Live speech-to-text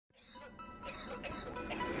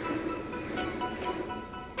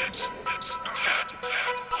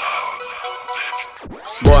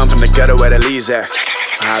gutter where the leaves at.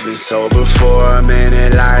 I've been sober for a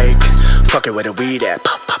minute, like fuck it where the weed at.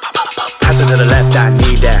 Pass it to the left, I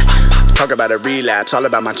need that. Talk about a relapse, all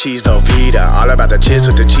about my cheese Velveeta. All about the chiz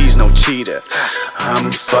with the cheese, no cheetah. I'm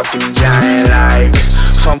a fucking giant like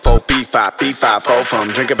Fumfo, B5, B5, 4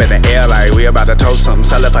 from. Drink up in the air like we about to toast some.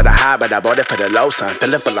 Sell it for the high, but I bought it for the low, son.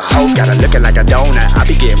 Fill it full of hoes, got it looking like a donut. I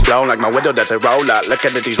be getting blown like my window doesn't roll up.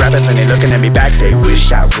 Looking at these rappers and they looking at me back. They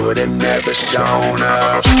wish I would've never shown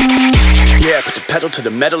up. Yeah, put the pedal to the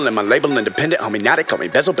metal and my label independent. Homie, now they call me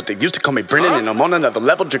Bezzel, but they used to call me Brennan. And I'm on another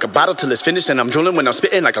level, drink a bottle till it's finished. And I'm drooling when I'm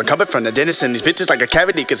spitting like I'm coming from the dentist. And these bitches like a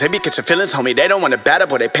cavity, cause they be catching feelings. Homie, they don't want to battle,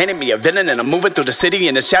 boy, they painted me a villain. And I'm moving through the city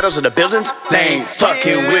in the shadows of the buildings. They ain't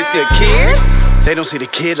fucking with the kid. They don't see the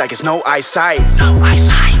kid like it's no eyesight. No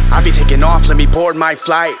eyesight. I be taking off, let me board my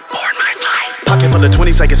flight. Board my flight. Pocket full of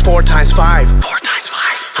 20s like it's 4 times 5. 4 times 5.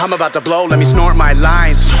 I'm about to blow, let me snort my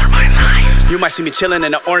lines. Snort my lines. You might see me chillin'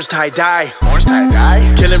 in the orange tie-dye. Orange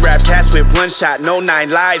tie-dye? Killing rap cats with 1 shot, no 9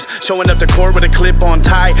 lives. Showing up the court with a clip on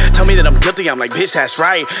tie. Tell me that I'm guilty, I'm like, bitch, that's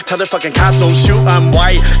right. Tell the fucking cops don't shoot, I'm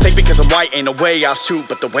white. Think because I'm white ain't no way I'll shoot.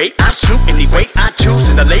 But the way I shoot, any way I choose.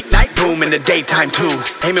 In the late night boom, in the daytime too.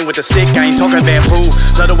 Aiming with a stick, I ain't talking bamboo.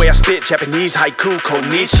 Love the way I spit, Japanese haiku.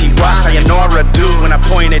 Konnichiwa, sayonara do. When I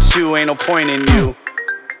point at you, ain't no point in you.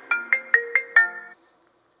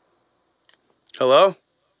 Hello?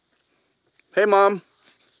 Hey, Mom.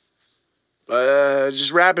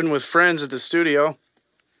 Just rapping with friends at the studio.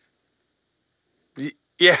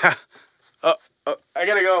 Yeah. I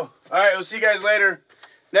gotta go. Alright, we'll see you guys later.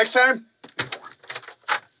 Next time?